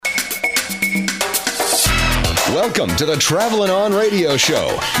Welcome to the Travelin' On Radio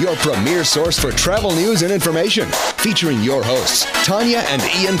Show, your premier source for travel news and information, featuring your hosts, Tanya and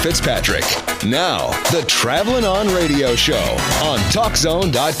Ian Fitzpatrick. Now, the Travelin' On Radio Show on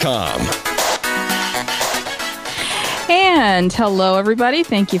TalkZone.com. And hello, everybody.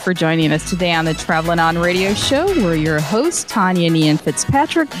 Thank you for joining us today on the Travelin' On Radio Show. We're your hosts, Tanya and Ian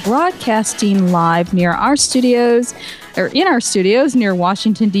Fitzpatrick, broadcasting live in our studios near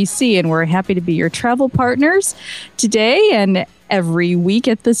Washington, D.C., and we're happy to be your travel partners today and every week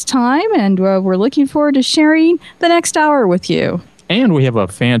at this time, and we're looking forward to sharing the next hour with you. And we have a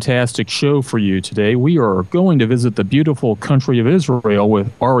fantastic show for you today. We are going to visit the beautiful country of Israel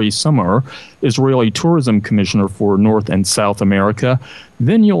with Ari Summer, Israeli Tourism Commissioner for North and South America.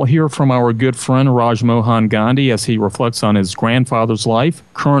 Then you'll hear from our good friend Raj Mohan Gandhi as he reflects on his grandfather's life,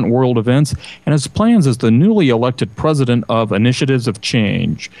 current world events, and his plans as the newly elected president of Initiatives of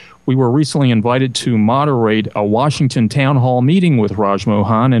Change. We were recently invited to moderate a Washington town hall meeting with Raj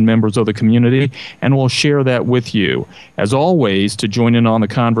Mohan and members of the community, and we'll share that with you. As always, to join in on the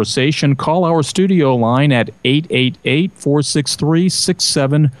conversation, call our studio line at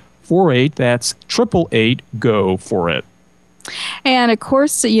 888-463-6748. That's 888-GO for it. And of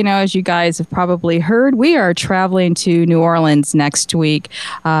course, as you guys have probably heard, we are traveling to New Orleans next week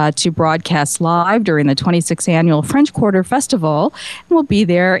to broadcast live during the 26th Annual French Quarter Festival. And we'll be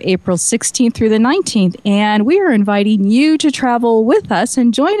there April 16th through the 19th. And we are inviting you to travel with us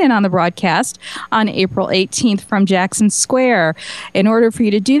and join in on the broadcast on April 18th from Jackson Square. In order for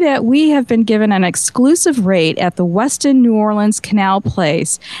you to do that, we have been given an exclusive rate at the Westin New Orleans Canal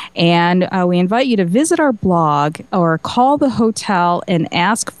Place. And we invite you to visit our blog or call the hotel and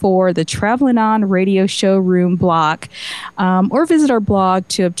ask for the Travelin' On Radio Show room block, or visit our blog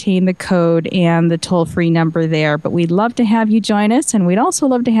to obtain the code and the toll-free number there. But we'd love to have you join us, and we'd also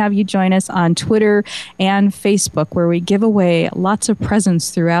love to have you join us on Twitter and Facebook, where we give away lots of presents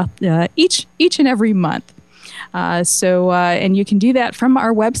throughout each and every month. And you can do that from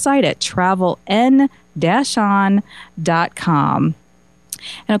our website at traveln-on.com.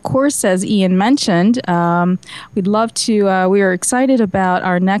 And of course, as Ian mentioned, we'd love to, we are excited about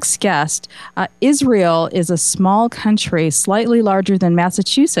our next guest. Israel is a small country, slightly larger than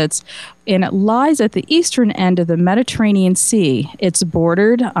Massachusetts, and it lies at the eastern end of the Mediterranean Sea. It's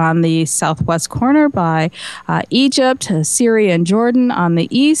bordered on the southwest corner by Egypt, Syria, and Jordan on the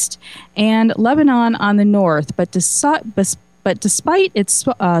east, and Lebanon on the north. But despite its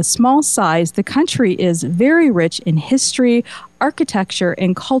small size, the country is very rich in history, architecture,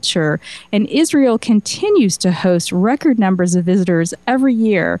 and culture, and Israel continues to host record numbers of visitors every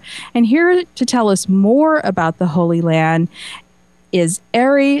year. And here to tell us more about the Holy Land is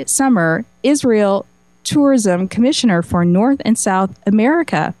Ari Summer, Israel Tourism Commissioner for North and South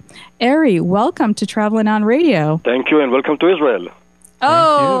America. Ari, welcome to Travelin' On Radio. Thank you, and welcome to Israel.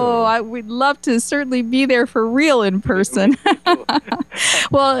 We'd love to certainly be there for real in person.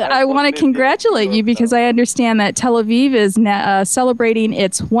 Well, I want to congratulate you because I understand that Tel Aviv is celebrating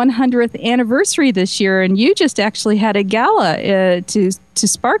its 100th anniversary this year, and you just actually had a gala to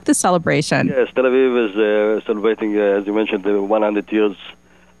spark the celebration. Yes, Tel Aviv is celebrating, as you mentioned, the 100 years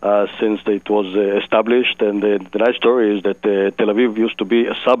since it was established. And the nice story is that Tel Aviv used to be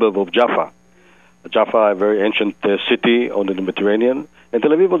a suburb of Jaffa. Jaffa, a very ancient city on the Mediterranean, and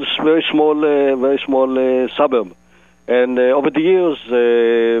Tel Aviv was a very small suburb. And over the years,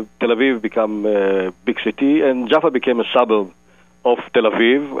 Tel Aviv became a big city, and Jaffa became a suburb of Tel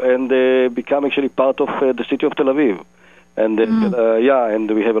Aviv, and became actually part of the city of Tel Aviv. And and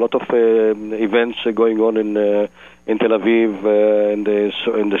we have a lot of events going on in Tel Aviv, in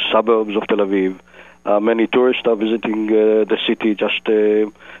the suburbs of Tel Aviv. Many tourists are visiting the city just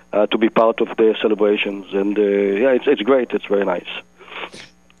to be part of the celebrations, and it's great. It's very nice.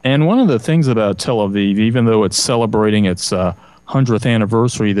 And one of the things about Tel Aviv, even though it's celebrating its 100th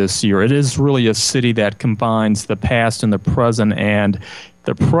anniversary this year, it is really a city that combines the past and the present, and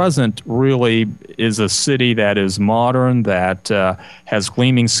the present really is a city that is modern, that has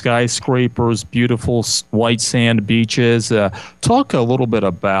gleaming skyscrapers, beautiful white sand beaches. Talk a little bit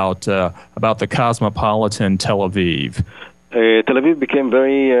about the cosmopolitan Tel Aviv. Tel Aviv became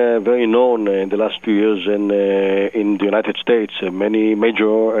very known in the last few years in the United States. Many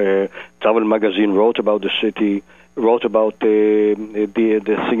major travel magazines wrote about the city, wrote about the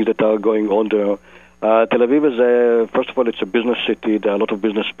things that are going on there. Tel Aviv is, first of all, it's a business city. There are a lot of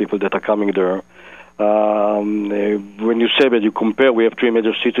business people that are coming there. When you say that you compare, we have three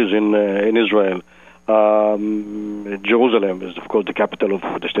major cities in Israel. Jerusalem is, of course, the capital of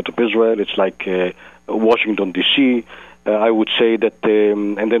the State of Israel. It's like Washington, D.C., I would say that,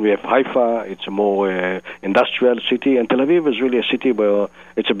 and then we have Haifa. It's a more industrial city, and Tel Aviv is really a city where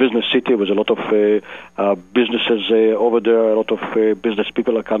it's a business city. There's a lot of businesses over there. A lot of business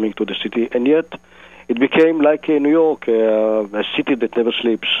people are coming to the city, and yet it became like New York, a city that never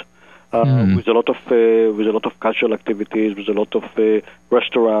sleeps, with a lot of cultural activities, with a lot of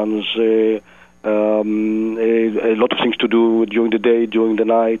restaurants, a lot of things to do during the day, during the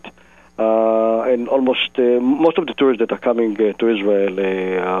night. And almost most of the tourists that are coming to Israel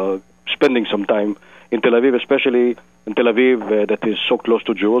are spending some time in Tel Aviv, especially in Tel Aviv, that is so close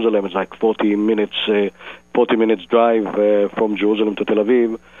to Jerusalem. It's like 40 minutes drive from Jerusalem to Tel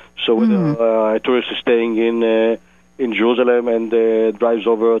Aviv. So whether a tourist is staying in Jerusalem and drives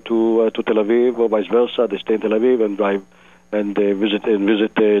over to Tel Aviv, or vice versa, they stay in Tel Aviv and drive and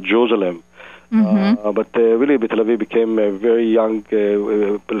visit Jerusalem. But really, Tel Aviv became a very young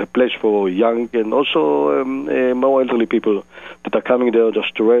place for young and also more elderly people that are coming there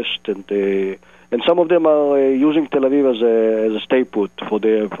just to rest, and some of them are using Tel Aviv as a stay put for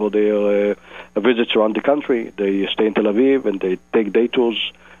their visits around the country. They stay in Tel Aviv and they take day tours.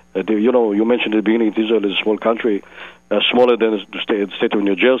 You mentioned at the beginning that Israel is a small country, smaller than the state of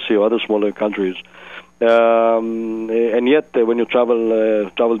New Jersey or other smaller countries. And yet, when you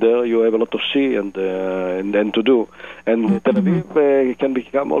travel there, you have a lot to see and to do. And Tel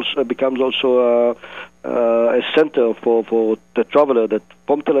Aviv becomes also a center for the traveler that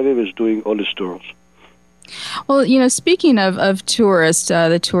from Tel Aviv is doing all these tours. Well, speaking of tourists,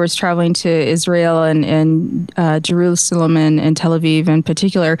 the tourists traveling to Israel and Jerusalem and Tel Aviv in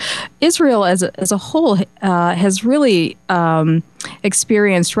particular, Israel as a whole has really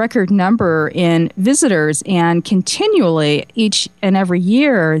experienced record number in visitors, and continually each and every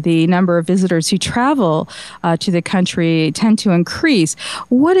year the number of visitors who travel to the country tend to increase.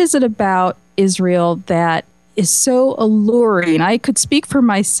 What is it about Israel that is so alluring? I could speak for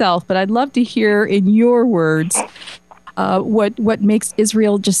myself, but I'd love to hear in your words what makes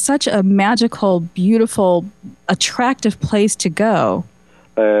Israel just such a magical, beautiful, attractive place to go.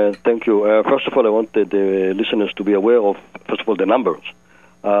 Thank you. First of all, I want the listeners to be aware of, first of all, the numbers.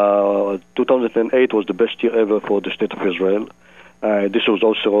 2008 was the best year ever for the State of Israel. This was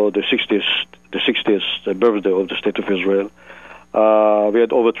also the 60th birthday of the State of Israel. We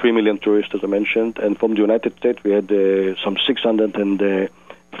had over 3 million tourists, as I mentioned, and from the United States we had some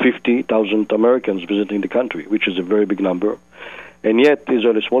 650,000 Americans visiting the country, which is a very big number. And yet,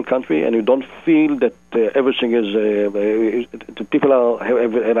 Israel is a small country, and you don't feel that everything is... the people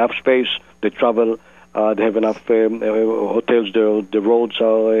have enough space, they travel, they have enough hotels, the roads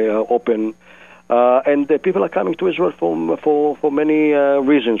are open, and the people are coming to Israel for many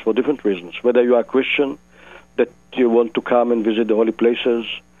reasons, for different reasons. Whether you are Christian, that you want to come and visit the holy places,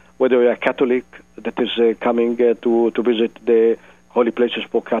 whether you are Catholic, that is coming to visit the holy places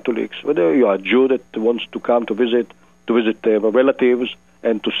for Catholics, whether you are a Jew that wants to come to visit relatives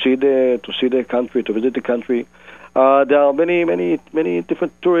and to see the country, to visit the country. There are many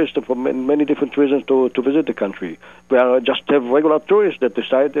different tourists for many different reasons to visit the country. We just have regular tourists that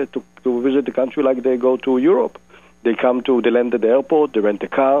decide to visit the country, like they go to Europe. They land at the airport, they rent a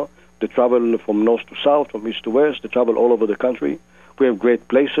car, they travel from north to south, from east to west. They travel all over the country. We have great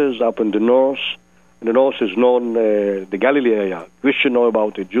places up in the north. In the north is known, the Galilee area. Christians know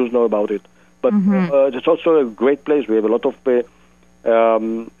about it, Jews know about it. But it's also a great place. We have a lot of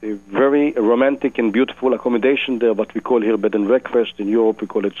very romantic and beautiful accommodation there, what we call here bed and breakfast. In Europe, we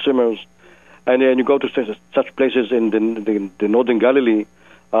call it zimmers. And then you go to such places in the northern Galilee,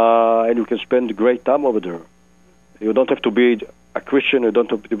 and you can spend a great time over there. You don't have to be a Christian, you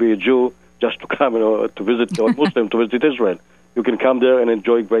don't have to be a Jew just to come to visit, or Muslim to visit Israel. You can come there and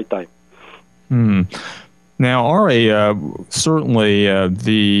enjoy a great time. Now, Ari, certainly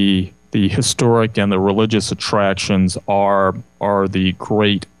the historic and the religious attractions are the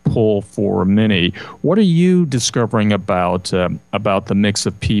great pull for many. What are you discovering about the mix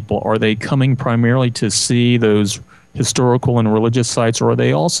of people? Are they coming primarily to see those historical and religious sites, or are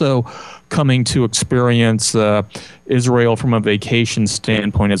they also coming to experience Israel from a vacation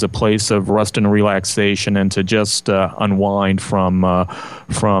standpoint as a place of rest and relaxation, and to just unwind from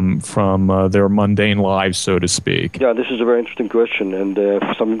their mundane lives, so to speak? Yeah, this is a very interesting question. And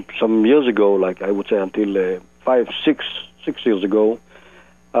some years ago, like I would say until 6 years ago,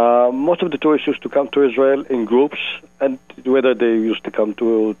 most of the tourists used to come to Israel in groups, and whether they used to come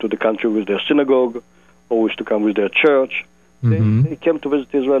to the country with their synagogue or used to come with their church, they came to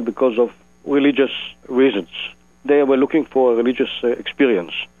visit Israel because of religious reasons. They were looking for a religious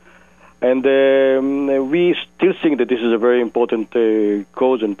experience. And we still think that this is a very important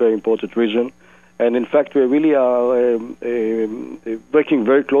cause and very important reason. And in fact, we really are working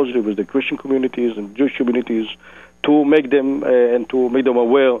very closely with the Christian communities and Jewish communities to make them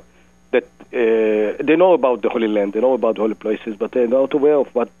aware that they know about the Holy Land, they know about the holy places, but they're not aware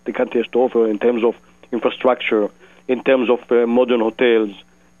of what the country has to offer in terms of infrastructure, in terms of modern hotels,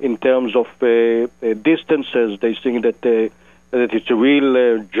 in terms of distances. They think that it's a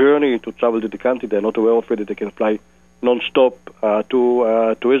real journey to travel to the country. They're not aware of it, that they can fly non-stop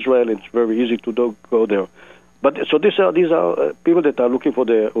to Israel. It's very easy to go there. But so these are people that are looking for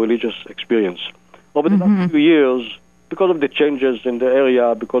the religious experience. Over the last few years, because of the changes in the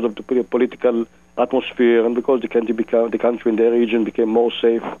area, because of the political atmosphere, and because the country in the region became more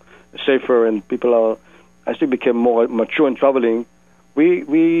safer, and people are, I think, became more mature in traveling,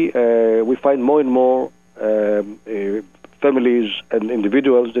 we find more and more families and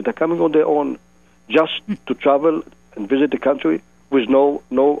individuals that are coming on their own just to travel and visit the country with no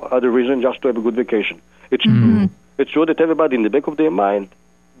other reason, just to have a good vacation. It's true that everybody in the back of their mind,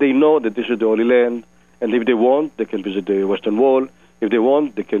 they know that this is the Holy Land, and if they want, they can visit the Western Wall. If they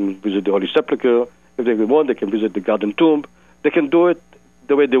want, they can visit the Holy Sepulchre. If they want, they can visit the Garden Tomb. They can do it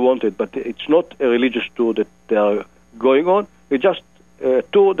the way they want it, but it's not a religious tour that they are going on. It's just a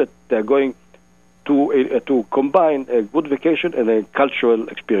tour that they are going to combine a good vacation and a cultural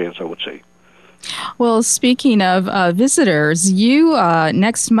experience, I would say. Well, speaking of visitors, you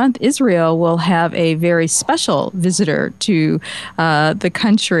next month, Israel will have a very special visitor to the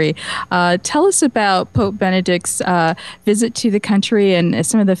country. Tell us about Pope Benedict's visit to the country and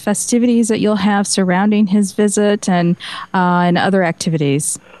some of the festivities that you'll have surrounding his visit and other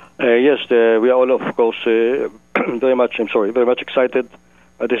activities. Yes, we are all, of course, very much excited.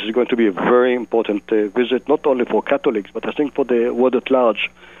 This is going to be a very important visit, not only for Catholics, but I think for the world at large.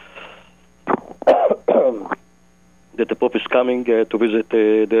 That the Pope is coming to visit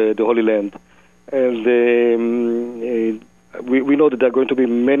the Holy Land, and we know that there are going to be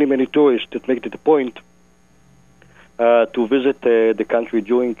many tourists that make it a point to visit the country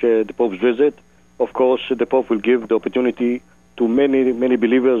during the Pope's visit. Of course, the Pope will give the opportunity to many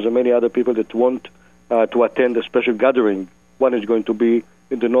believers and many other people that want to attend a special gathering. One is going to be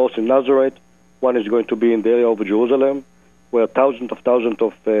in the north in Nazareth, one is going to be in the area of Jerusalem, where thousands of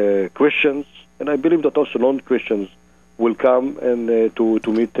Christians, and I believe that also non-Christians, will come and to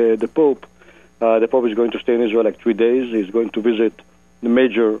meet the Pope. The Pope is going to stay in Israel like 3 days. He's going to visit the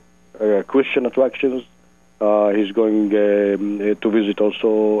major Christian attractions. He's going to visit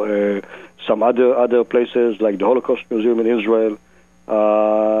also some other places like the Holocaust Museum in Israel.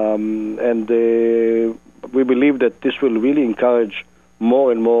 And we believe that this will really encourage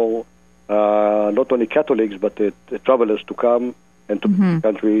more and more not only Catholics, but the travelers to come and to the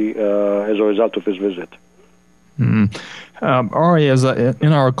country as a result of his visit. Ari,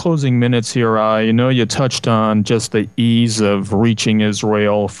 in our closing minutes here, you touched on just the ease of reaching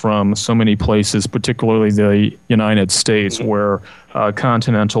Israel from so many places, particularly the United States, where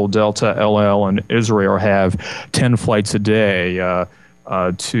Continental, Delta, LL, and Israel have 10 flights a day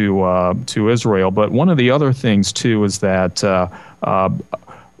to Israel. But one of the other things, too, is that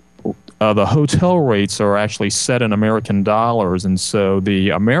the hotel rates are actually set in American dollars, and so the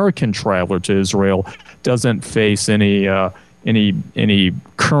American traveler to Israel doesn't face any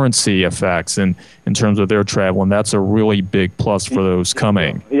currency effects in terms of their travel, and that's a really big plus for those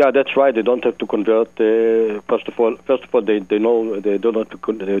coming. Yeah, that's right. They don't have to convert. First of all, they know they don't have to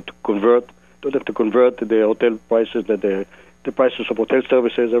convert. Don't have to convert the hotel prices. That the prices of hotel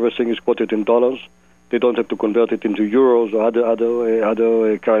services, everything is quoted in dollars. They don't have to convert it into euros or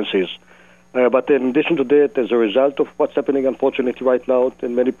other currencies. But in addition to that, as a result of what's happening, unfortunately, right now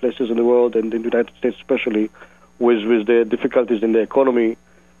in many places in the world, and in the United States especially, with the difficulties in the economy,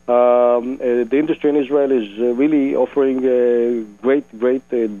 the industry in Israel is really offering great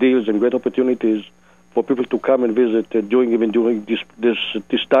deals and great opportunities for people to come and visit during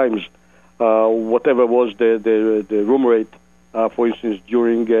these times. Whatever was the room rate, for instance,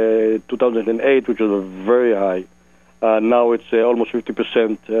 during 2008, which was very high. Now it's almost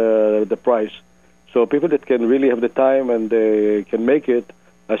 50% the price. So people that can really have the time and can make it,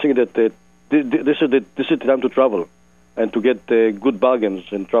 I think that this is the time to travel and to get good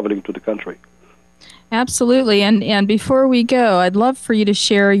bargains in traveling to the country. Absolutely. And before we go, I'd love for you to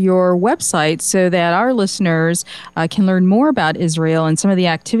share your website so that our listeners can learn more about Israel and some of the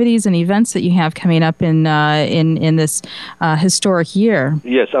activities and events that you have coming up in this historic year.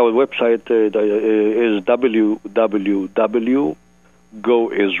 Yes, our website is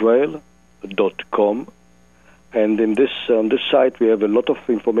www.goisrael.com. And on this site, we have a lot of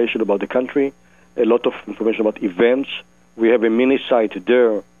information about the country, a lot of information about events. We have a mini site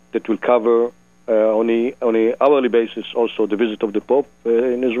there that will cover on an hourly basis also the visit of the Pope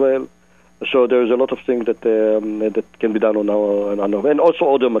in Israel. So there's a lot of things that can be done on our and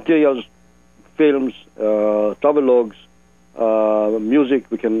also other materials, films, travel logs, music.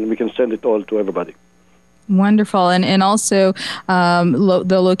 We can send it all to everybody. Wonderful. And also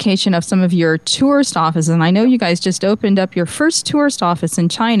the location of some of your tourist offices. And I know you guys just opened up your first tourist office in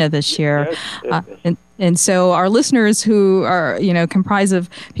China this year. Yes. And so our listeners who are, comprised of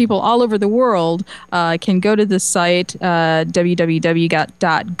people all over the world can go to the site,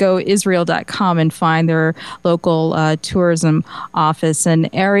 www.goisrael.com, and find their local tourism office. And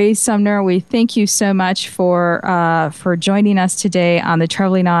Ari Sumner, we thank you so much for joining us today on the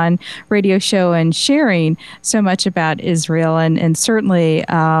Traveling On radio show and sharing so much about Israel. And certainly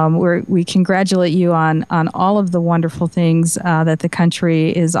we congratulate you on all of the wonderful things that the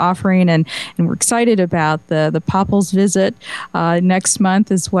country is offering. And we're excited about the Popple's visit next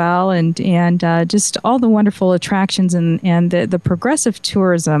month as well, and just all the wonderful attractions and the progressive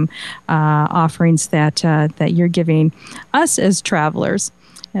tourism offerings that you're giving us as travelers.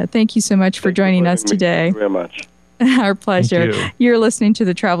 Thank you so much for joining us today. Thank you very much. Our pleasure. You're listening to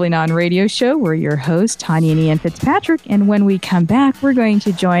the Traveling On radio show. We're your hosts, Tanya and Ian Fitzpatrick. And when we come back, we're going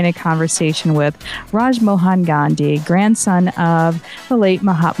to join a conversation with Raj Mohan Gandhi, grandson of the late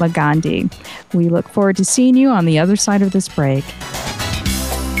Mahatma Gandhi. We look forward to seeing you on the other side of this break.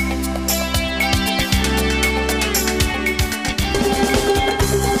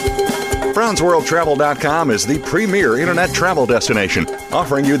 BrownsWorldTravel.com is the premier internet travel destination,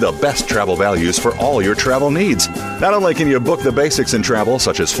 offering you the best travel values for all your travel needs. Not only can you book the basics in travel,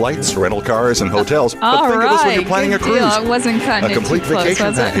 such as flights, rental cars, and hotels, but think of us when you're planning a cruise. I wasn't cutting a complete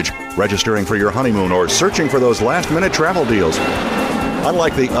vacation package, registering for your honeymoon, or searching for those last-minute travel deals.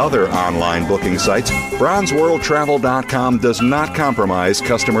 Unlike the other online booking sites, BrownsWorldTravel.com does not compromise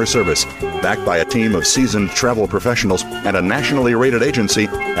customer service. Backed by a team of seasoned travel professionals and a nationally rated agency,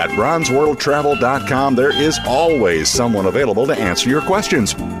 at BrownsWorldTravel.com there is always someone available to answer your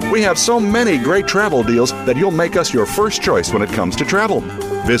questions. We have so many great travel deals that you'll make us your first choice when it comes to travel.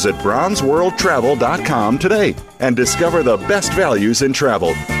 Visit BrownsWorldTravel.com today and discover the best values in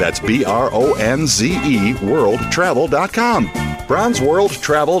travel. That's BRONZE Worldtravel.com.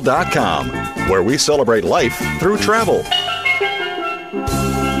 BrownsWorldTravel.com, where we celebrate life through travel.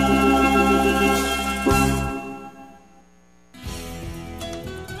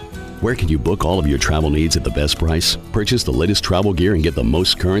 Where can you book all of your travel needs at the best price? Purchase the latest travel gear and get the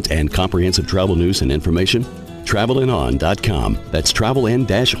most current and comprehensive travel news and information? TravelInOn.com. That's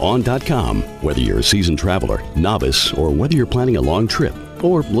TravelIn-On.com. Whether you're a seasoned traveler, novice, or whether you're planning a long trip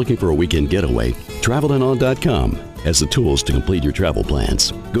or looking for a weekend getaway, TravelInOn.com has the tools to complete your travel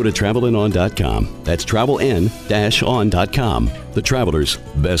plans. Go to TravelInOn.com. That's TravelIn-On.com. The traveler's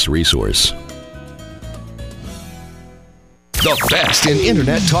best resource. The best in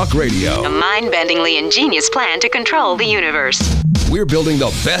Internet talk radio. A mind-bendingly ingenious plan to control the universe. We're building the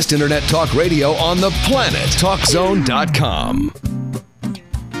best Internet talk radio on the planet. TalkZone.com.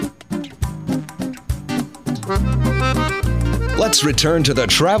 Let's return to the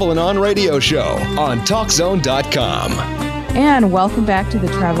Travelin' On radio show on TalkZone.com. And welcome back to the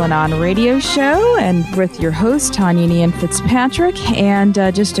Travelin' On radio show, and with your host, Tanya and Ian Fitzpatrick. And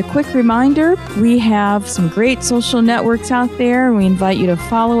just a quick reminder, we have some great social networks out there, and we invite you to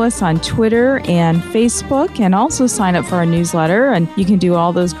follow us on Twitter and Facebook, and also sign up for our newsletter. And you can do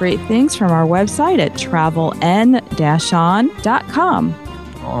all those great things from our website at traveln-on.com.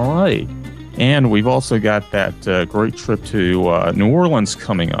 All right. And we've also got that great trip to New Orleans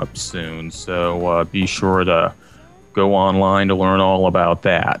coming up soon, so be sure to go online to learn all about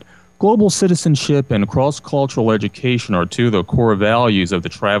that. Global citizenship and cross-cultural education are two of the core values of the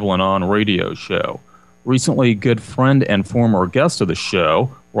Travelin' On radio show. Recently, good friend and former guest of the show,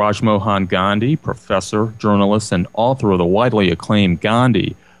 Raj Mohan Gandhi, professor, journalist, and author of the widely acclaimed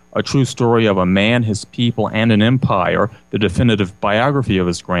Gandhi, a true story of a man, his people, and an empire, the definitive biography of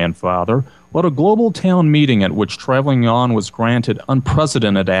his grandfather, led a global town meeting at which Traveling On was granted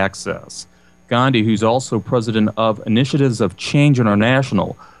unprecedented access. Gandhi, who's also president of Initiatives of Change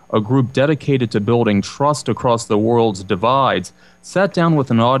International, a group dedicated to building trust across the world's divides, sat down with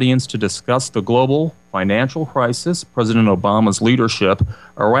an audience to discuss the global financial crisis, President Obama's leadership,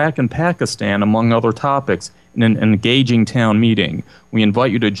 Iraq and Pakistan, among other topics, in an engaging town meeting. We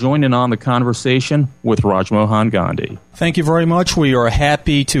invite you to join in on the conversation with Raj Mohan Gandhi. Thank you very much. We are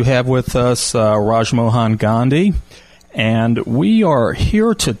happy to have with us Raj Mohan Gandhi. and we are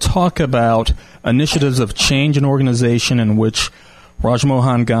here to talk about initiatives of change and organization in which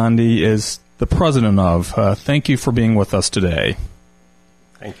Rajmohan Gandhi is the president of. Thank you for being with us today.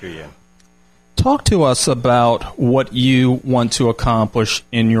 Thank you, Ian. Talk to us about what you want to accomplish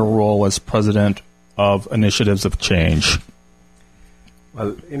in your role as president of Initiatives of Change.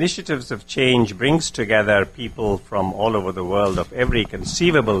 Well, Initiatives of Change brings together people from all over the world of every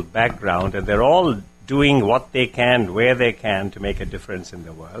conceivable background, and they're all doing what they can, where they can, to make a difference in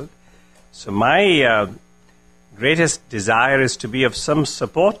the world. So my greatest desire is to be of some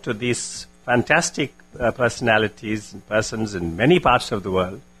support to these fantastic personalities and persons in many parts of the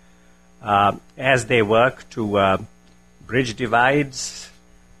world as they work to bridge divides,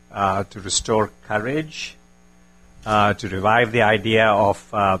 to restore courage, to revive the idea of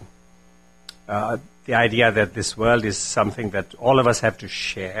that this world is something that all of us have to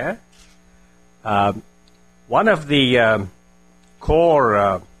share. One of the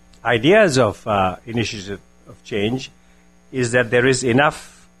core ideas of Initiative of Change is that there is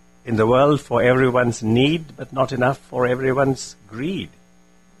enough in the world for everyone's need, but not enough for everyone's greed.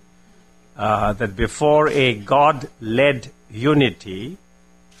 That before a God-led unity,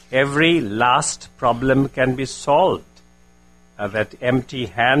 every last problem can be solved. That empty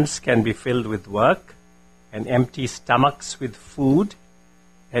hands can be filled with work, and empty stomachs with food,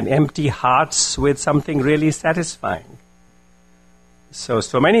 and empty hearts with something really satisfying. So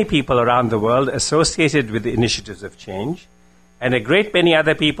many people around the world associated with the Initiatives of Change, and a great many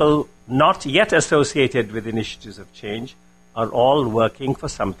other people not yet associated with Initiatives of Change, are all working for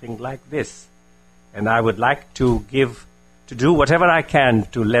something like this. And I would like to do whatever I can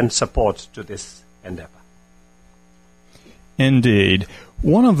to lend support to this endeavor. Indeed.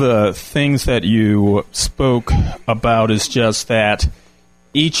 One of the things that you spoke about is just that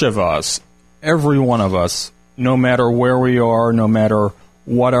each of us, every one of us, no matter where we are, no matter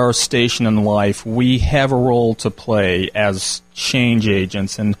what our station in life, we have a role to play as change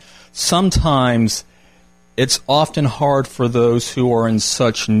agents. And sometimes it's often hard for those who are in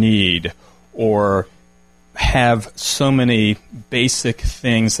such need or have so many basic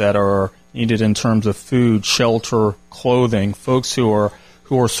things that are needed in terms of food, shelter, clothing, folks who are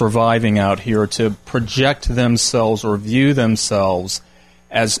surviving out here, to project themselves or view themselves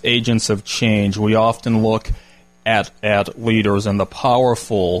as agents of change. We often look at leaders and the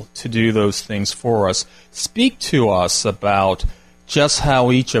powerful to do those things for us. Speak to us about just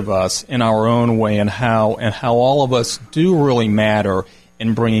how each of us, in our own way, and how all of us do really matter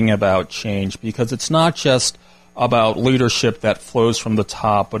in bringing about change, because it's not just about leadership that flows from the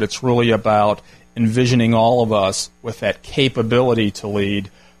top, but it's really about envisioning all of us with that capability to lead,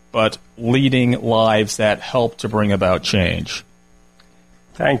 but leading lives that help to bring about change.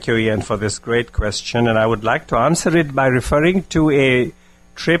 Thank you, Ian, for this great question, and I would like to answer it by referring to a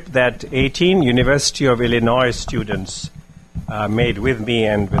trip that 18 University of Illinois students made with me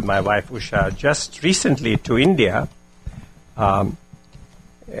and with my wife Usha just recently to India.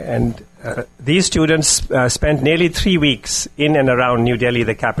 These students spent nearly 3 weeks in and around New Delhi,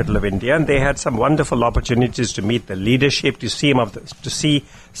 the capital of India, and they had some wonderful opportunities to meet the leadership, to see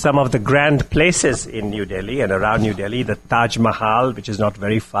some of the grand places in New Delhi and around New Delhi, the Taj Mahal, which is not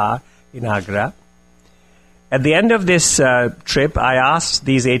very far in Agra. At the end of this trip, I asked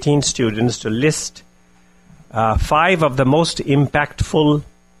these 18 students to list 5 of the most impactful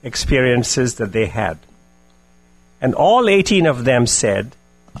experiences that they had. And all 18 of them said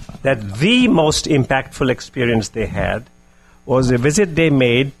that the most impactful experience they had was a visit they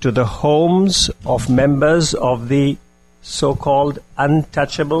made to the homes of members of the so-called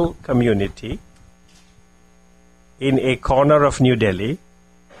untouchable community in a corner of New Delhi,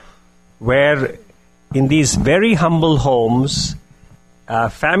 where in these very humble homes,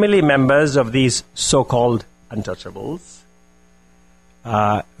 family members of these so-called untouchables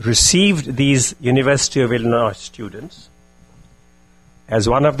received these University of Illinois students. As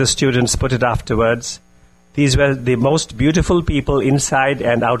one of the students put it afterwards, these were the most beautiful people inside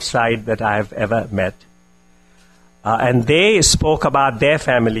and outside that I have ever met. And they spoke about their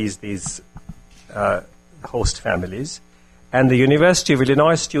families, these host families. And the University of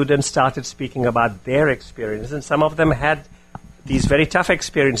Illinois students started speaking about their experience. And some of them had these very tough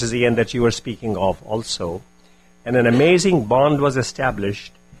experiences, Ian, that you were speaking of also. And an amazing bond was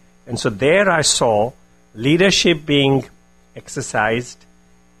established. And so there I saw leadership being exercised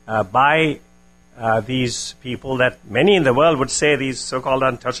by these people that many in the world would say, these so-called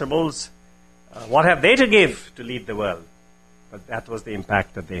untouchables, what have they to give to lead the world? But that was the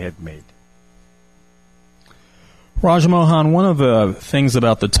impact that they had made. Rajamohan, one of the things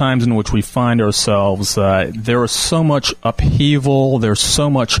about the times in which we find ourselves, there is so much upheaval, there's so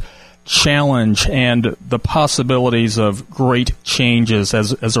much challenge, and the possibilities of great changes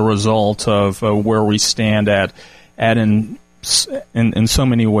as a result of where we stand at in so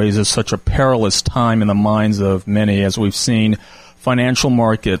many ways is such a perilous time in the minds of many, as we've seen financial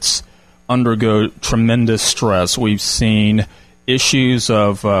markets undergo tremendous stress. We've seen issues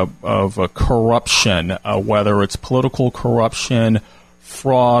of corruption, whether it's political corruption,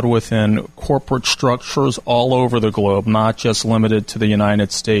 fraud within corporate structures all over the globe, not just limited to the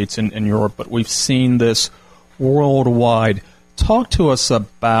United States and Europe, but we've seen this worldwide. Talk to us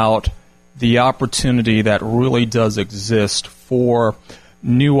about the opportunity that really does exist for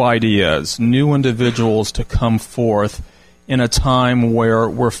new ideas, new individuals to come forth in a time where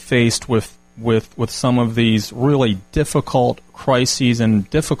we're faced with some of these really difficult crises and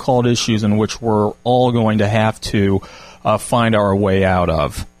difficult issues in which we're all going to have to find our way out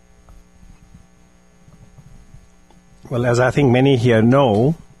of. Well, as I think many here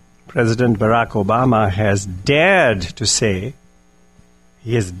know, President Barack Obama has dared to say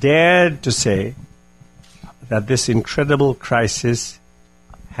that this incredible crisis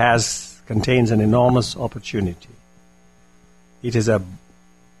contains an enormous opportunity. It is an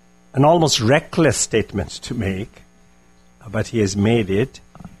almost reckless statement to make, but he has made it.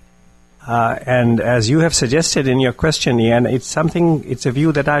 And as you have suggested in your question, Ian, it's a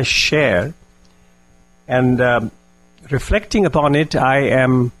view that I share. And reflecting upon it, I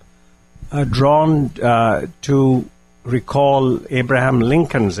am drawn to recall Abraham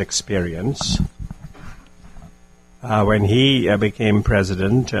Lincoln's experience when he became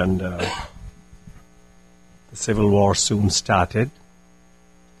president, and the Civil War soon started.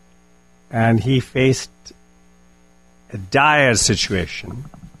 And he faced a dire situation.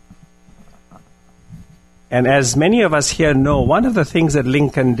 And as many of us here know, one of the things that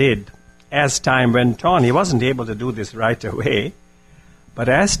Lincoln did as time went on, he wasn't able to do this right away, but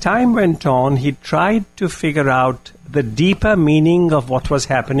as time went on, he tried to figure out the deeper meaning of what was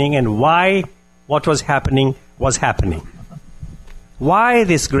happening and why what was happening was happening. Why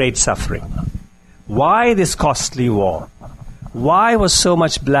this great suffering? Why this costly war? Why was so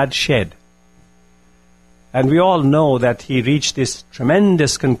much blood shed? And we all know that he reached this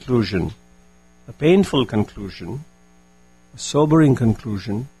tremendous conclusion, a painful conclusion, a sobering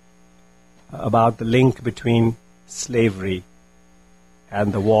conclusion about the link between slavery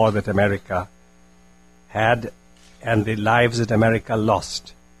and the war that America had and the lives that America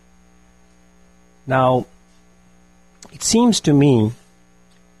lost. Now, it seems to me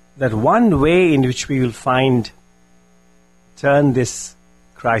that one way in which we will turn this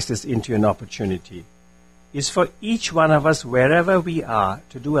crisis into an opportunity is for each one of us, wherever we are,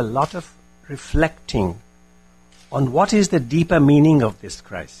 to do a lot of reflecting on what is the deeper meaning of this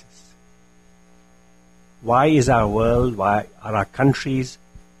crisis. Why is our world, why are our countries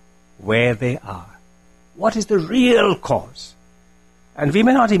where they are? What is the real cause? And we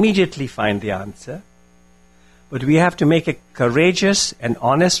may not immediately find the answer, but we have to make a courageous and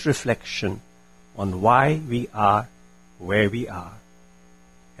honest reflection on why we are where we are.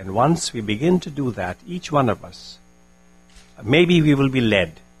 And once we begin to do that, each one of us, maybe we will be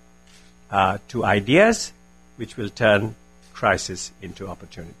led to ideas which will turn crisis into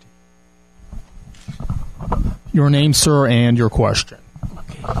opportunity. Your name, sir, and your question.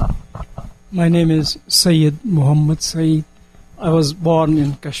 Okay. My name is Sayyid Muhammad Saeed. I was born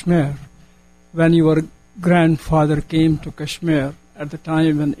in Kashmir. When your grandfather came to Kashmir, at the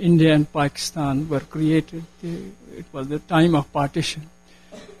time when India and Pakistan were created, it was the time of partition.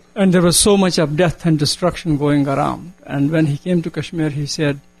 And there was so much of death and destruction going around. And when he came to Kashmir, he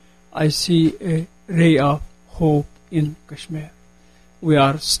said, I see a ray of hope in Kashmir. We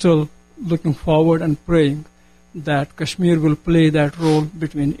are still looking forward and praying that Kashmir will play that role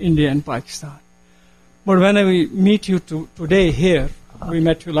between India and Pakistan. But when we meet you today here, we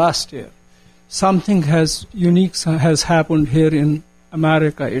met you last year, something unique has happened here in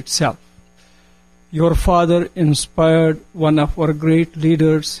America itself. Your father inspired one of our great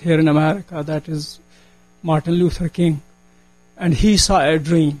leaders here in America, that is Martin Luther King. And he saw a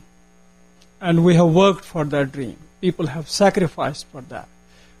dream. And we have worked for that dream. People have sacrificed for that.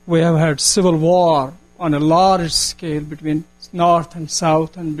 We have had civil war on a large scale between North and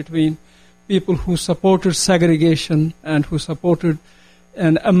South, and between people who supported segregation and who supported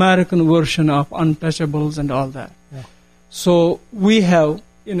an American version of untouchables and all that. Yeah. So we have,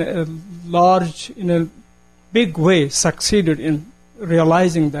 in a big way, succeeded in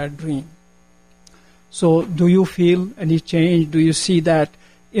realizing that dream. So do you feel any change? Do you see that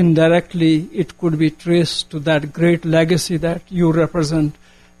indirectly it could be traced to that great legacy that you represent?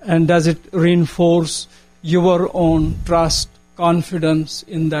 And does it reinforce your own trust, confidence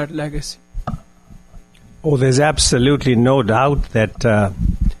in that legacy? Oh, there's absolutely no doubt that the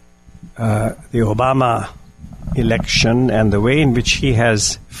Obama election and the way in which he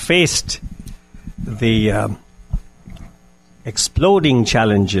has faced the exploding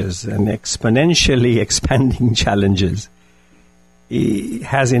challenges and exponentially expanding challenges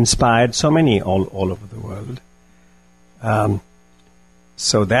has inspired so many all over the world.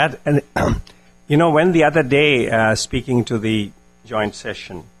 So that, and when the other day, speaking to the joint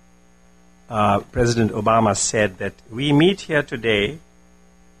session, President Obama said that we meet here today,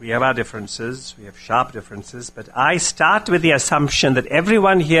 we have our differences, we have sharp differences, but I start with the assumption that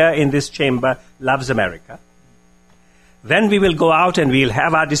everyone here in this chamber loves America. Then we will go out and we'll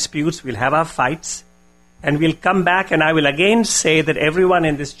have our disputes, we'll have our fights, and we'll come back and I will again say that everyone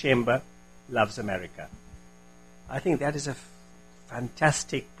in this chamber loves America. I think that is a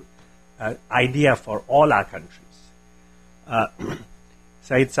fantastic idea for all our countries.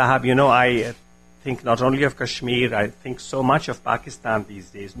 Saeed Sahab, I think not only of Kashmir, I think so much of Pakistan these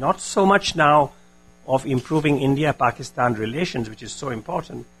days. Not so much now of improving India-Pakistan relations, which is so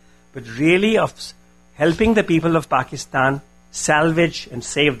important, but really of helping the people of Pakistan salvage and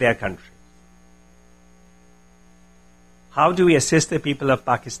save their country. How do we assist the people of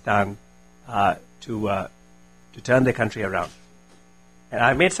Pakistan to turn their country around? And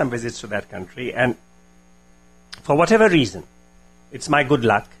I made some visits to that country, and for whatever reason, it's my good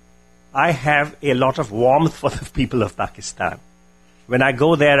luck, I have a lot of warmth for the people of Pakistan. When I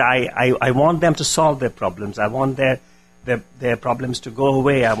go there, I want them to solve their problems. I want their problems to go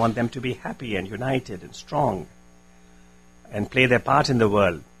away. I want them to be happy and united and strong and play their part in the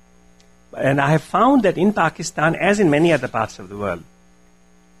world. And I have found that in Pakistan, as in many other parts of the world,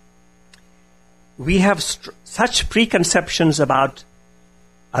 we have such preconceptions about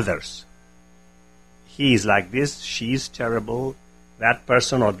others. He is like this, she is terrible, that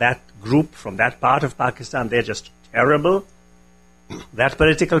person or that group from that part of Pakistan, they're just terrible. That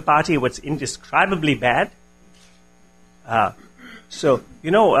political party was indescribably bad.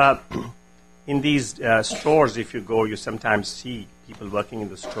 In these stores, if you go, you sometimes see people working in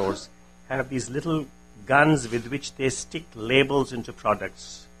the stores have these little guns with which they stick labels into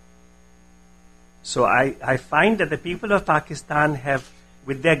products. So I find that the people of Pakistan have,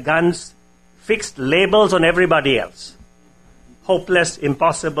 with their guns, fixed labels on everybody else. Hopeless,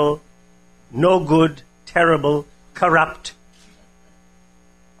 impossible, no good, terrible, corrupt.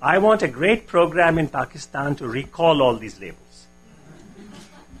 I want a great program in Pakistan to recall all these labels.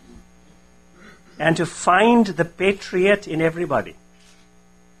 And to find the patriot in everybody.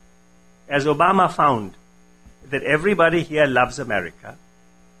 As Obama found that everybody here loves America,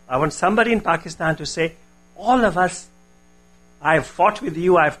 I want somebody in Pakistan to say, all of us, I have fought with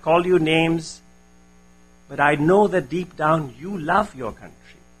you, I have called you names, but I know that deep down you love your country.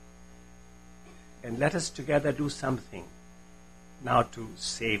 And let us together do something now to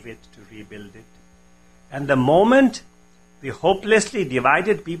save it, to rebuild it. And the moment the hopelessly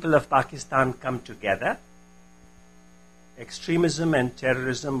divided people of Pakistan come together, extremism and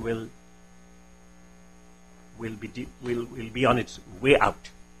terrorism will be on its way out.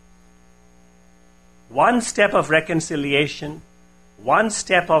 One step of reconciliation, one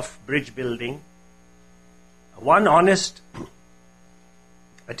step of bridge building, one honest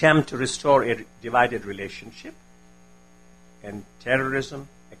attempt to restore a divided relationship, and terrorism,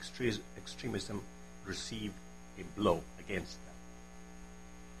 extremism receive a blow against them.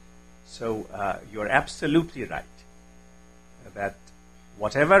 So you're absolutely right that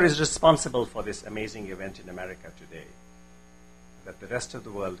whatever is responsible for this amazing event in America today, that the rest of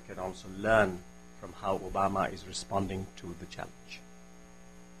the world can also learn from how Obama is responding to the challenge.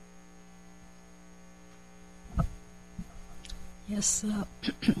 Yes.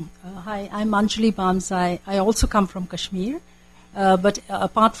 Hi, I'm Anjali Bamsai. I also come from Kashmir. But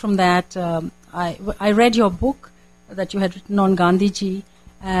apart from that, I read your book that you had written on Gandhiji.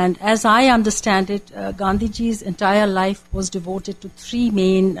 And as I understand it, Gandhiji's entire life was devoted to three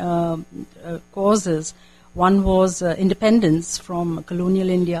main causes. One was independence from colonial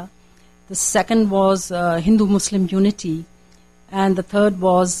India. The second was Hindu-Muslim unity. And the third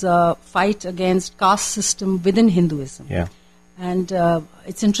was fight against caste system within Hinduism. Yeah. And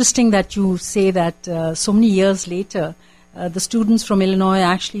it's interesting that you say that so many years later, the students from Illinois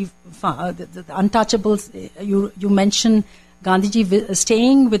actually, the untouchables, you mentioned Gandhiji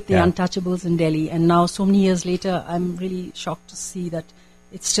staying with the untouchables in Delhi, and now so many years later, I'm really shocked to see that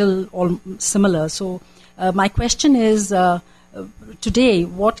it's still all similar. So my question is, today,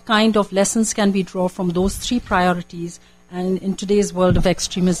 what kind of lessons can we draw from those three priorities? And in today's world of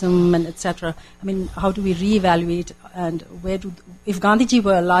extremism and etc., I mean, how do we reevaluate, and if Gandhiji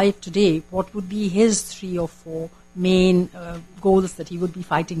were alive today, what would be his 3 or 4 main goals that he would be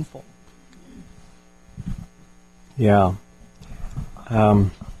fighting for? Yeah.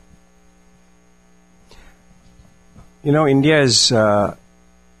 India is,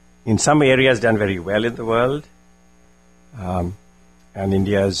 in some areas, done very well in the world. And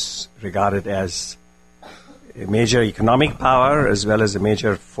India is regarded as a major economic power as well as a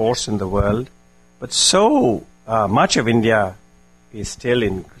major force in the world. But so much of India is still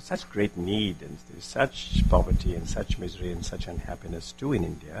in such great need, and there is such poverty and such misery and such unhappiness too in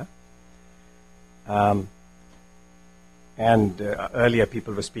India. Earlier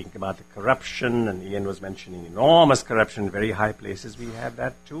people were speaking about the corruption, and Ian was mentioning enormous corruption in very high places. We have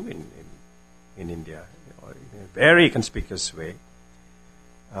that too in India, in a very conspicuous way.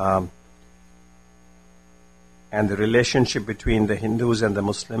 And the relationship between the Hindus and the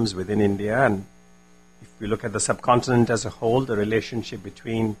Muslims within India, and if we look at the subcontinent as a whole, the relationship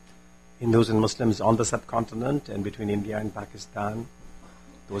between Hindus and Muslims on the subcontinent and between India and Pakistan,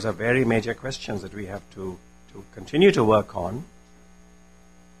 those are very major questions that we have to continue to work on.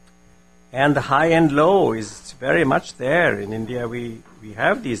 And the high and low is very much there. In India, we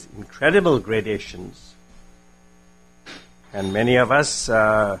have these incredible gradations. And many of us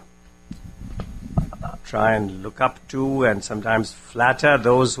try and look up to and sometimes flatter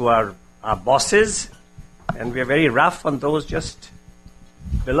those who are our bosses, and we are very rough on those just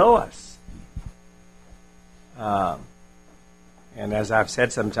below us. And as I've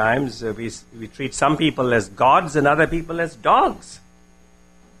said sometimes, we treat some people as gods and other people as dogs.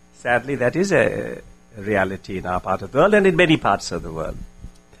 Sadly, that is a reality in our part of the world and in many parts of the world.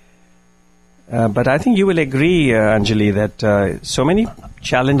 But I think you will agree, Anjali, that so many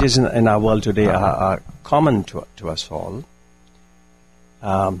challenges in our world today are common to us all.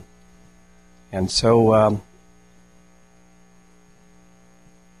 And so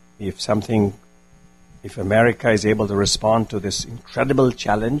if America is able to respond to this incredible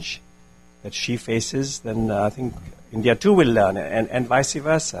challenge that she faces, then I think India too will learn, and vice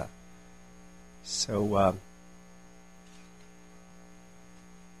versa. So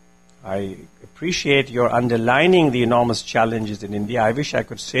I appreciate your underlining the enormous challenges in India. I wish I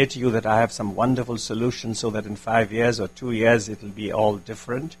could say to you that I have some wonderful solutions so that in 5 years or 2 years it will be all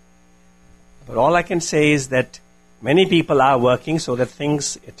different. But all I can say is that many people are working so that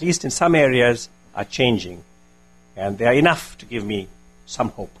things, at least in some areas, are changing. And they are enough to give me some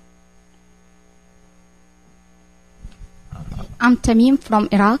hope. I'm Tamim from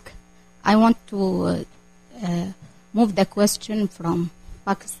Iraq. I want to move the question from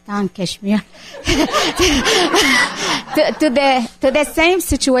Pakistan, Kashmir, to the same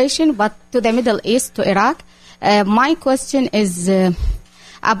situation, but to the Middle East, to Iraq. My question is,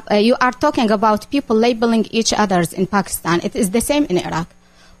 you are talking about people labeling each others in Pakistan. It is the same in Iraq.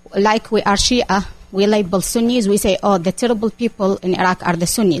 Like we are Shia, we label Sunnis. We say, oh, the terrible people in Iraq are the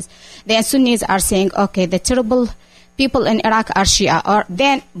Sunnis. Then Sunnis are saying, okay, the terrible people in Iraq are Shia. Or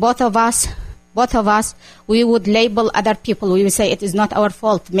then both of us, we would label other people. We would say it is not our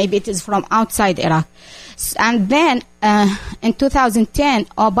fault. Maybe it is from outside Iraq. And then in 2010,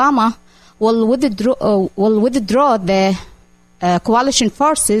 Obama will withdraw the coalition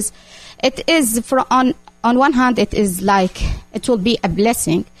forces. It is on one hand, it is like it will be a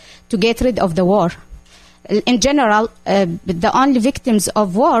blessing to get rid of the war. In general, the only victims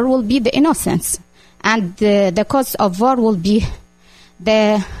of war will be the innocents, and the cause of war will be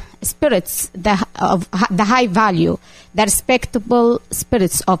the spirits of the high value, the respectable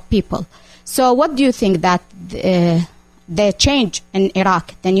spirits of people. So what do you think that the change in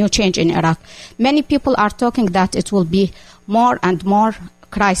Iraq, the new change in Iraq, many people are talking that it will be more and more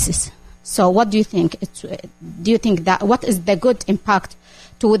crisis. So what do you think? Do you think that what is the good impact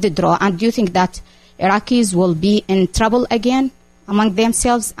to withdraw? And do you think that Iraqis will be in trouble again among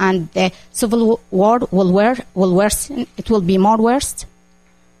themselves and the civil war will worsen? It will be more worse?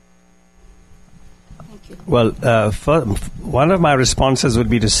 Well, one of my responses would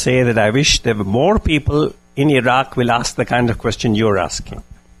be to say that I wish there were more people in Iraq will ask the kind of question you're asking.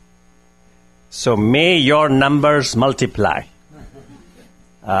 So may your numbers multiply.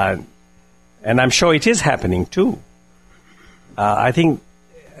 And I'm sure it is happening too. I think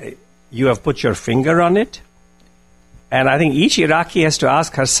you have put your finger on it. And I think each Iraqi has to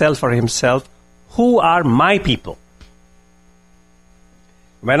ask herself or himself, who are my people?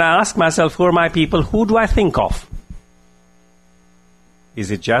 When I ask myself, who are my people, who do I think of?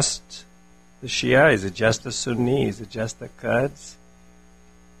 Is it just the Shia? Is it just the Sunni? Is it just the Kurds?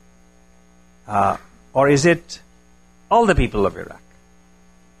 Or is it all the people of Iraq?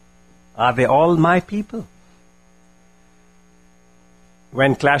 Are they all my people?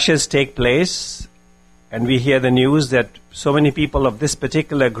 When clashes take place and we hear the news that so many people of this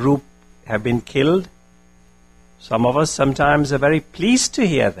particular group have been killed, some of us sometimes are very pleased to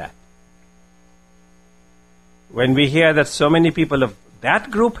hear that. When we hear that so many people of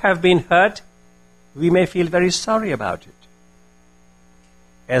that group have been hurt, we may feel very sorry about it.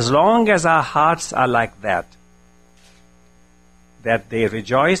 As long as our hearts are like that they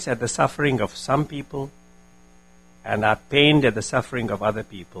rejoice at the suffering of some people and are pained at the suffering of other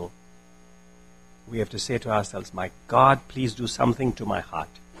people, we have to say to ourselves, my God, please do something to my heart.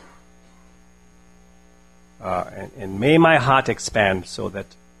 And may my heart expand so that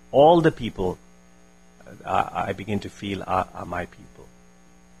all the people I begin to feel are my people.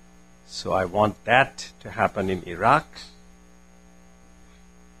 So I want that to happen in Iraq.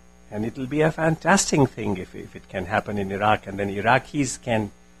 And it will be a fantastic thing if it can happen in Iraq. And then Iraqis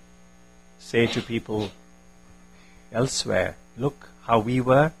can say to people elsewhere, look how we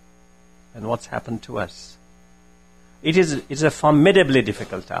were and what's happened to us. It's a formidably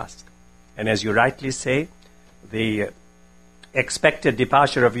difficult task. And as you rightly say, the expected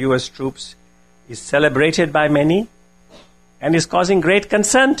departure of U.S. troops is celebrated by many and is causing great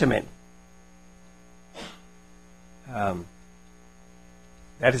concern to many.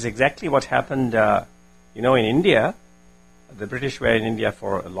 That is exactly what happened, in India. The British were in India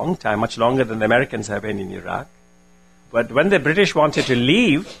for a long time, much longer than the Americans have been in Iraq. But when the British wanted to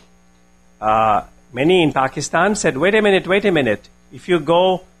leave, many in Pakistan said, wait a minute. If you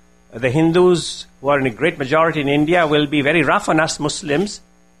go, the Hindus, who are in a great majority in India, will be very rough on us Muslims.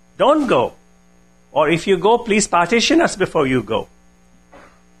 Don't go. Or if you go, please partition us before you go.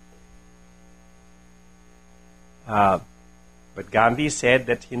 But Gandhi said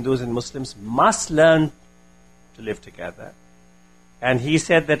that Hindus and Muslims must learn to live together. And he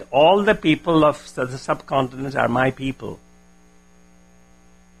said that all the people of the subcontinent are my people.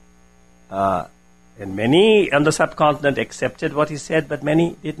 And many on the subcontinent accepted what he said, but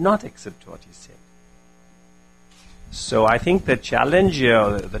many did not accept what he said. So I think the challenge,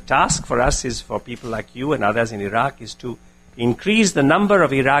 the task for us is for people like you and others in Iraq is to increase the number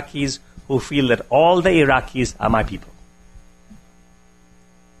of Iraqis who feel that all the Iraqis are my people.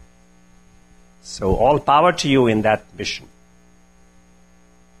 So all power to you in that mission.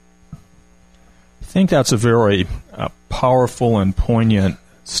 I think that's a very powerful and poignant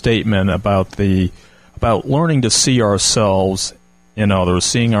statement about learning to see ourselves in others,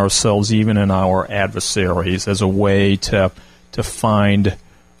 seeing ourselves even in our adversaries as a way to find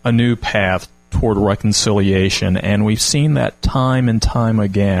a new path toward reconciliation. And we've seen that time and time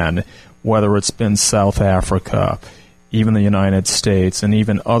again, whether it's been South Africa, even the United States, and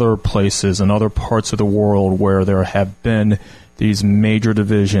even other places and other parts of the world where there have been these major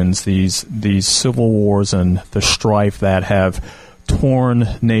divisions, these civil wars and the strife that have torn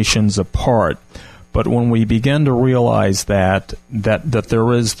nations apart. But when we begin to realize that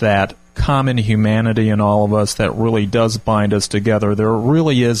there is that common humanity in all of us that really does bind us together, there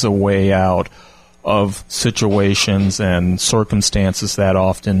really is a way out of situations and circumstances that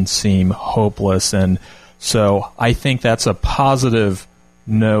often seem hopeless. And so I think that's a positive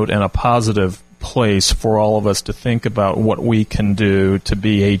note and a positive place for all of us to think about what we can do to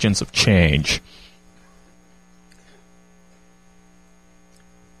be agents of change.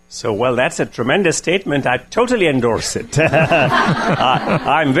 So, well, that's a tremendous statement. I totally endorse it.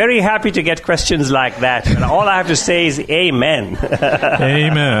 I'm very happy to get questions like that. And all I have to say is amen.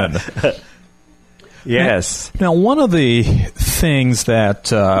 Amen. Yes. Now, one of the things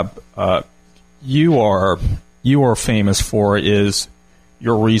that you are famous for is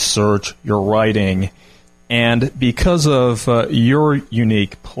your research, your writing, and because of your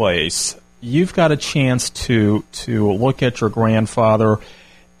unique place, you've got a chance to look at your grandfather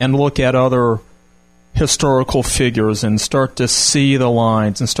and look at other historical figures and start to see the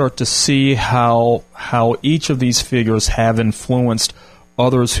lines and start to see how each of these figures have influenced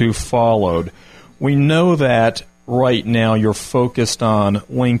others who followed. We know that right now you're focused on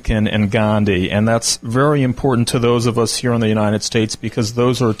Lincoln and Gandhi, and that's very important to those of us here in the United States because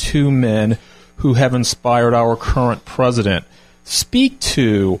those are two men who have inspired our current president. Speak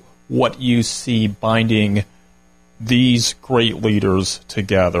to what you see binding these great leaders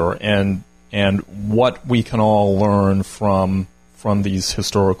together and what we can all learn from these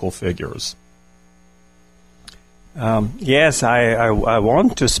historical figures. Yes, I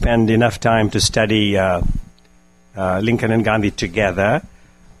want to spend enough time to study Lincoln and Gandhi together.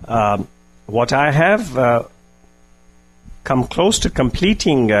 what I have come close to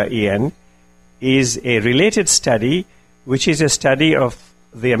completing, Ian, is a related study, which is a study of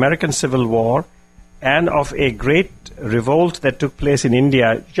the American Civil War and of a great revolt that took place in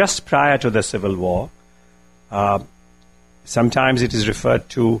India just prior to the Civil War. Sometimes it is referred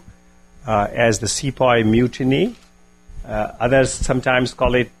to as the Sepoy Mutiny. Others sometimes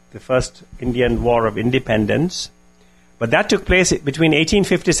call it the First Indian War of Independence. But that took place between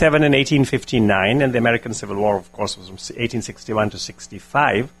 1857 and 1859, and the American Civil War, of course, was from 1861 to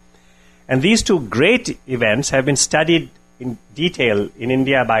 65. And these two great events have been studied in detail in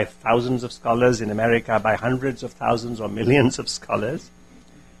India by thousands of scholars, in America by hundreds of thousands or millions of scholars.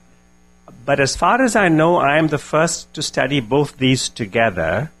 But as far as I know, I am the first to study both these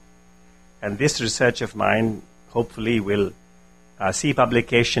together, and this research of mine hopefully will see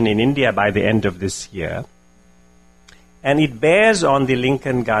publication in India by the end of this year. And it bears on the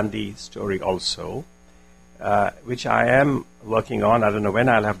Lincoln-Gandhi story also, which I am working on. I don't know when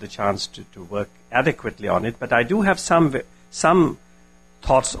I'll have the chance to work adequately on it, but I do have some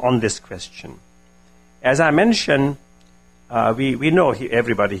thoughts on this question. As I mentioned, we know,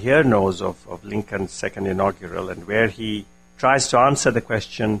 everybody here knows of Lincoln's second inaugural, and where he tries to answer the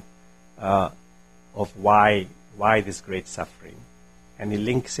question of why this great suffering, and he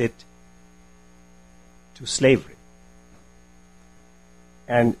links it to slavery.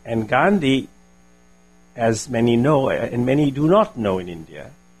 And Gandhi, as many know, and many do not know in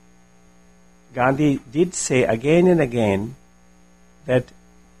India, Gandhi did say again and again that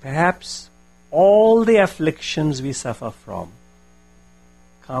perhaps all the afflictions we suffer from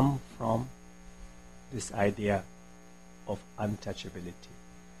come from this idea of untouchability.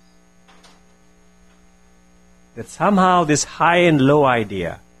 That somehow this high and low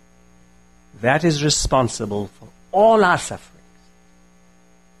idea, that is responsible for all our suffering.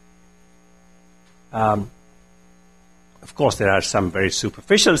 Of course, there are some very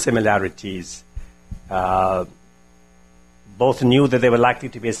superficial similarities. Both knew that they were likely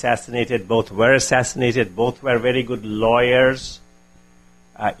to be assassinated. Both were assassinated. Both were very good lawyers.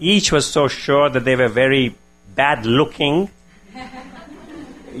 Each was so sure that they were very bad-looking.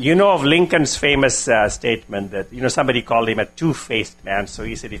 You know of Lincoln's famous statement that, somebody called him a two-faced man. So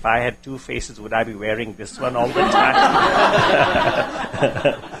he said, if I had two faces, would I be wearing this one all the time?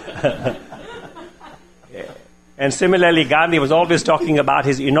 And similarly, Gandhi was always talking about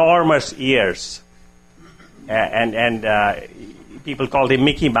his enormous ears. And people called him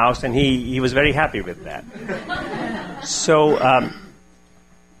Mickey Mouse, and he was very happy with that. So,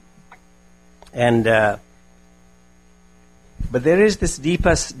 but there is this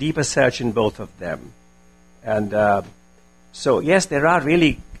deeper search in both of them. And so, yes, there are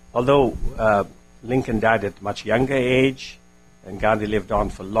really, although Lincoln died at a much younger age, and Gandhi lived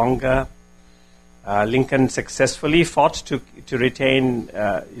on for longer, Lincoln successfully fought to retain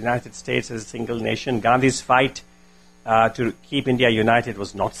United States as a single nation. Gandhi's fight to keep India united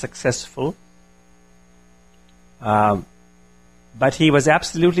was not successful. But he was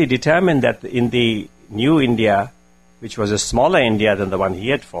absolutely determined that in the new India, which was a smaller India than the one he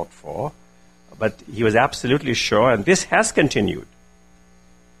had fought for, but he was absolutely sure, and this has continued.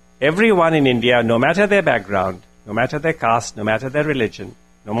 Everyone in India, no matter their background, no matter their caste, no matter their religion,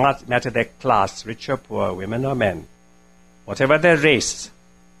 no matter their class, rich or poor, women or men, whatever their race,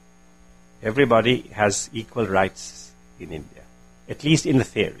 everybody has equal rights in India, at least in the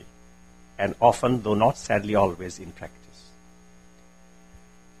theory, and often, though not sadly always, in practice.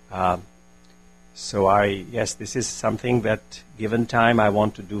 Yes, this is something that, given time, I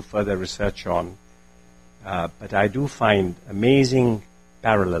want to do further research on. But I do find amazing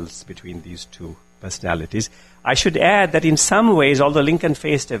parallels between these two personalities. I should add that in some ways, although Lincoln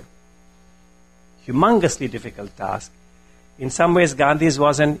faced a humongously difficult task, in some ways Gandhi's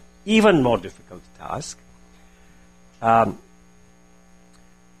was an even more difficult task.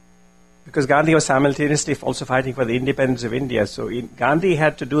 Because Gandhi was simultaneously also fighting for the independence of India. So Gandhi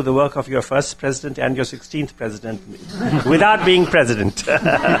had to do the work of your first president and your 16th president without being president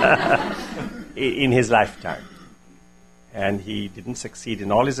in his lifetime. And he didn't succeed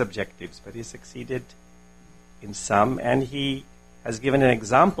in all his objectives, but he succeeded in some, and he has given an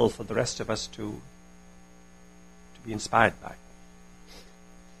example for the rest of us to be inspired by.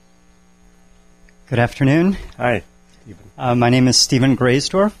 Good afternoon. Hi, Stephen. My name is Stephen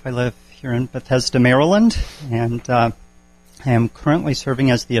Graysdorf. I live here in Bethesda, Maryland, and I am currently serving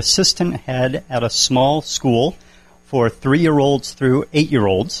as the assistant head at a small school for 3-year-olds through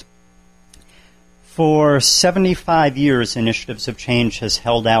 8-year-olds. For 75 years, Initiatives of Change has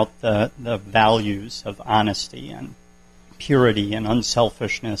held out the values of honesty and purity and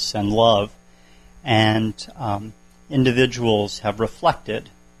unselfishness and love. And individuals have reflected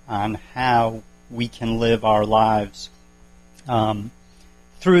on how we can live our lives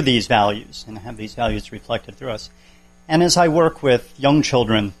through these values and have these values reflected through us. And as I work with young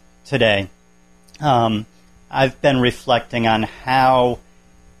children today, I've been reflecting on how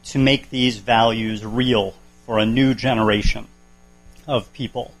to make these values real for a new generation of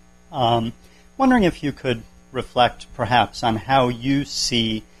people. Wondering if you could reflect perhaps on how you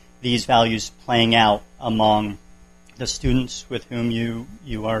see these values playing out among the students with whom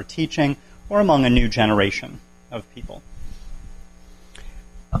you are teaching or among a new generation of people.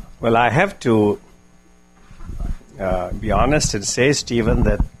 Well, I have to be honest and say, Stephen,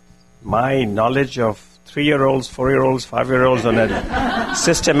 that my knowledge of 3-year-olds, 4-year-olds, 5-year-olds on a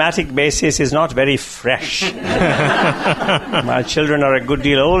systematic basis is not very fresh. My children are a good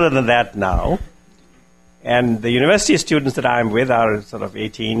deal older than that now. And the university students that I'm with are sort of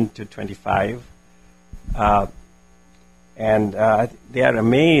 18 to 25. And they are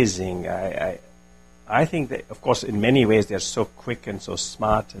amazing. I think that, of course, in many ways they're so quick and so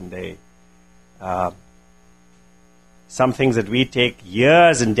smart, and they some things that we take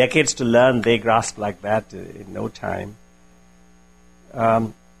years and decades to learn, they grasp like that in no time.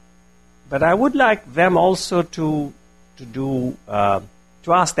 But I would like them also to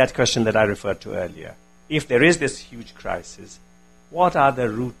ask that question that I referred to earlier. If there is this huge crisis, what are the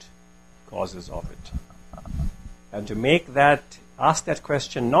root causes of it? And to ask that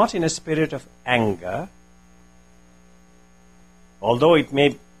question not in a spirit of anger, although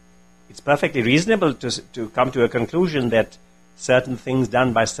it's perfectly reasonable to come to a conclusion that certain things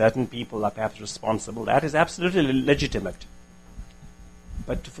done by certain people are perhaps responsible. That is absolutely legitimate.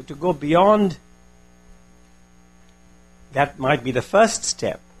 But to go beyond, that might be the first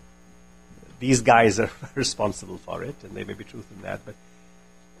step. These guys are responsible for it, and there may be truth in that, but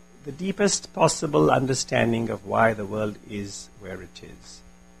the deepest possible understanding of why the world is where it is.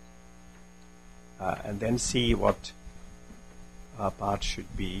 And then see what our part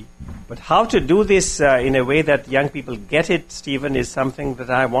should be. But how to do this in a way that young people get it, Stephen, is something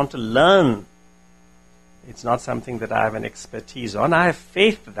that I want to learn. It's not something that I have an expertise on. I have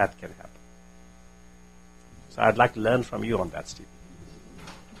faith that can happen. So I'd like to learn from you on that, Stephen.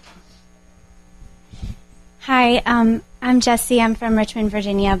 Hi, I'm Jessie. I'm from Richmond,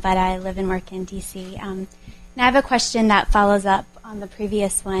 Virginia, but I live and work in D.C. And I have a question that follows up on the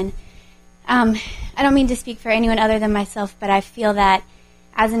previous one. I don't mean to speak for anyone other than myself, but I feel that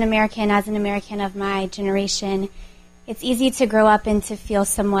as an American of my generation, it's easy to grow up and to feel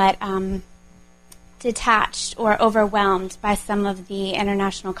somewhat detached or overwhelmed by some of the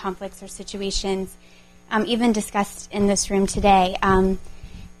international conflicts or situations, even discussed in this room today.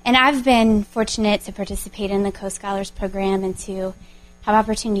 And I've been fortunate to participate in the Co-Scholars Program and to have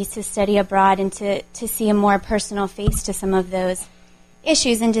opportunities to study abroad and to see a more personal face to some of those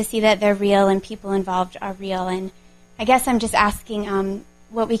issues and to see that they're real and people involved are real. And I guess I'm just asking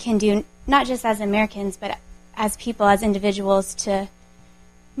what we can do, not just as Americans, but as people, as individuals, to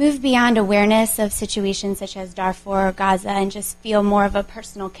move beyond awareness of situations such as Darfur or Gaza and just feel more of a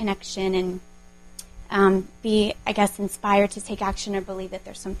personal connection and be, I guess, inspired to take action or believe that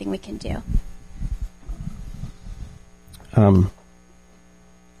there's something we can do.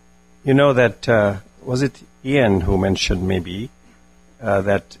 You know that, was it Ian who mentioned maybe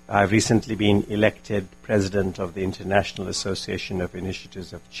that I've recently been elected president of the International Association of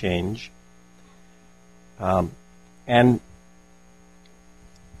Initiatives of Change. And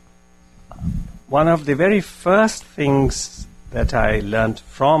one of the very first things that I learned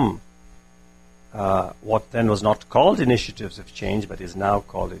from what then was not called Initiatives of Change, but is now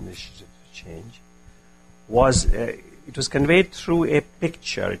called Initiatives of Change, was it was conveyed through a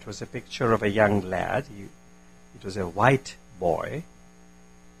picture. It was a picture of a young lad. It was a white boy.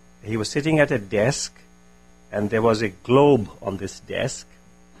 He was sitting at a desk, and there was a globe on this desk,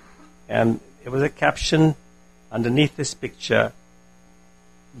 and there was a caption underneath this picture,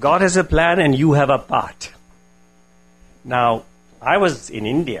 "God has a plan and you have a part." Now, I was in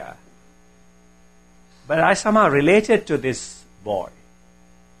India, but I somehow related to this boy.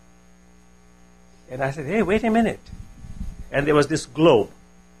 And I said, hey, wait a minute. And there was this globe.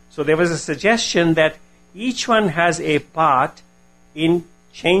 So there was a suggestion that each one has a part in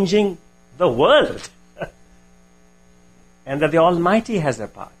changing the world. And that the Almighty has a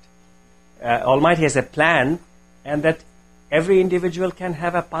part. Almighty has a plan, and that every individual can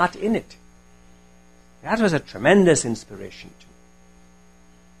have a part in it. That was a tremendous inspiration to me.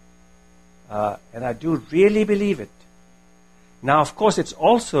 And I do really believe it. Now, of course, it's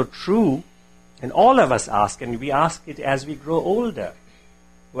also true And all of us ask, and we ask it as we grow older,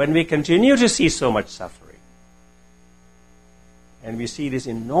 when we continue to see so much suffering, and we see this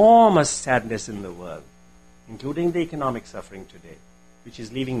enormous sadness in the world, including the economic suffering today, which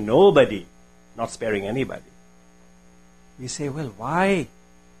is leaving nobody, not sparing anybody. We say, well, why?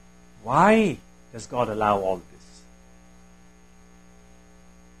 Why does God allow all this?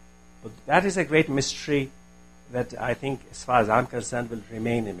 But that is a great mystery that I think, as far as I'm concerned, will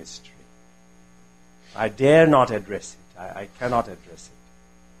remain a mystery. I dare not address it. I cannot address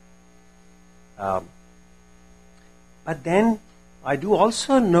it. But then, I do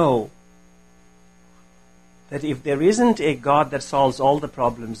also know that if there isn't a God that solves all the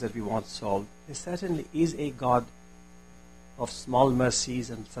problems that we want solved, there certainly is a God of small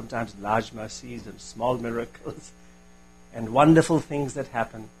mercies and sometimes large mercies and small miracles and wonderful things that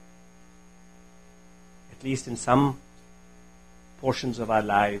happen, at least in some portions of our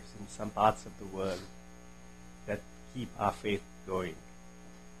lives, in some parts of the world, that keep our faith going.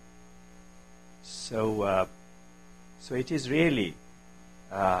 So it is really,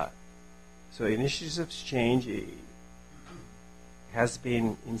 so Initiatives of Change has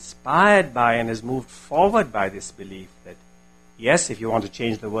been inspired by and has moved forward by this belief that, yes, if you want to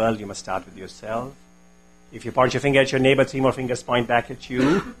change the world, you must start with yourself. If you point your finger at your neighbor, 3 more fingers point back at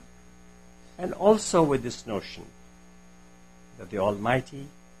you. And also with this notion that the Almighty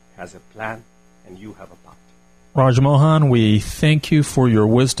has a plan and you have a part. Raj Mohan, we thank you for your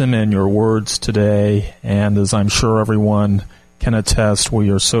wisdom and your words today. And as I'm sure everyone can attest, we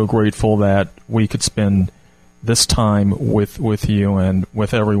are so grateful that we could spend this time with you and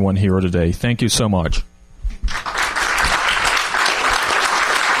with everyone here today. Thank you so much.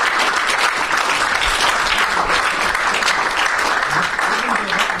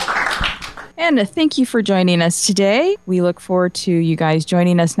 And thank you for joining us today. We look forward to you guys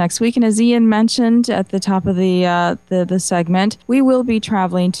joining us next week. And as Ian mentioned at the top of the segment, we will be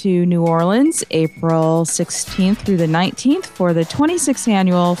traveling to New Orleans April 16th through the 19th for the 26th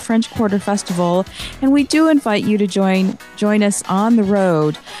annual French Quarter Festival. And we do invite you to join us on the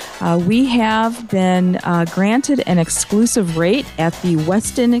road. We have been granted an exclusive rate at the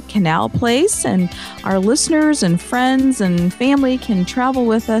Weston Canal Place, and our listeners and friends and family can travel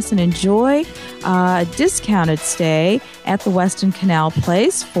with us and enjoy a discounted stay at the Weston Canal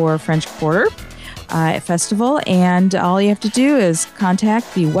Place for French Quarter Festival. And all you have to do is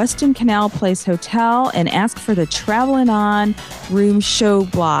contact the Weston Canal Place Hotel and ask for the Travelin' On room show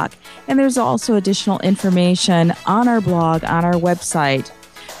block. And there's also additional information on our blog, on our website.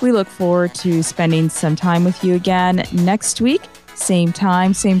 We look forward to spending some time with you again next week. Same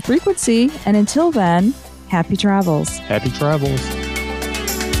time, same frequency. And until then, happy travels. Happy travels.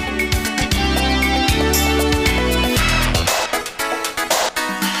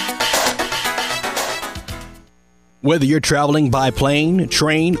 Whether you're traveling by plane,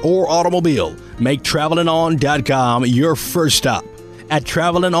 train, or automobile, make TravelinOn.com your first stop. At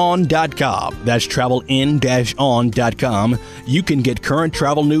TravelinOn.com, that's travelin-on.com, you can get current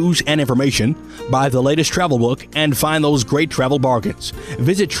travel news and information, buy the latest travel book, and find those great travel bargains.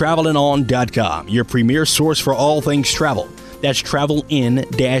 Visit TravelinOn.com, your premier source for all things travel. That's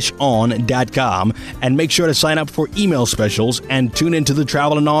travelin-on.com, and make sure to sign up for email specials and tune into the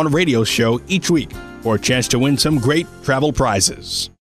Travelin' On radio show each week for a chance to win some great travel prizes.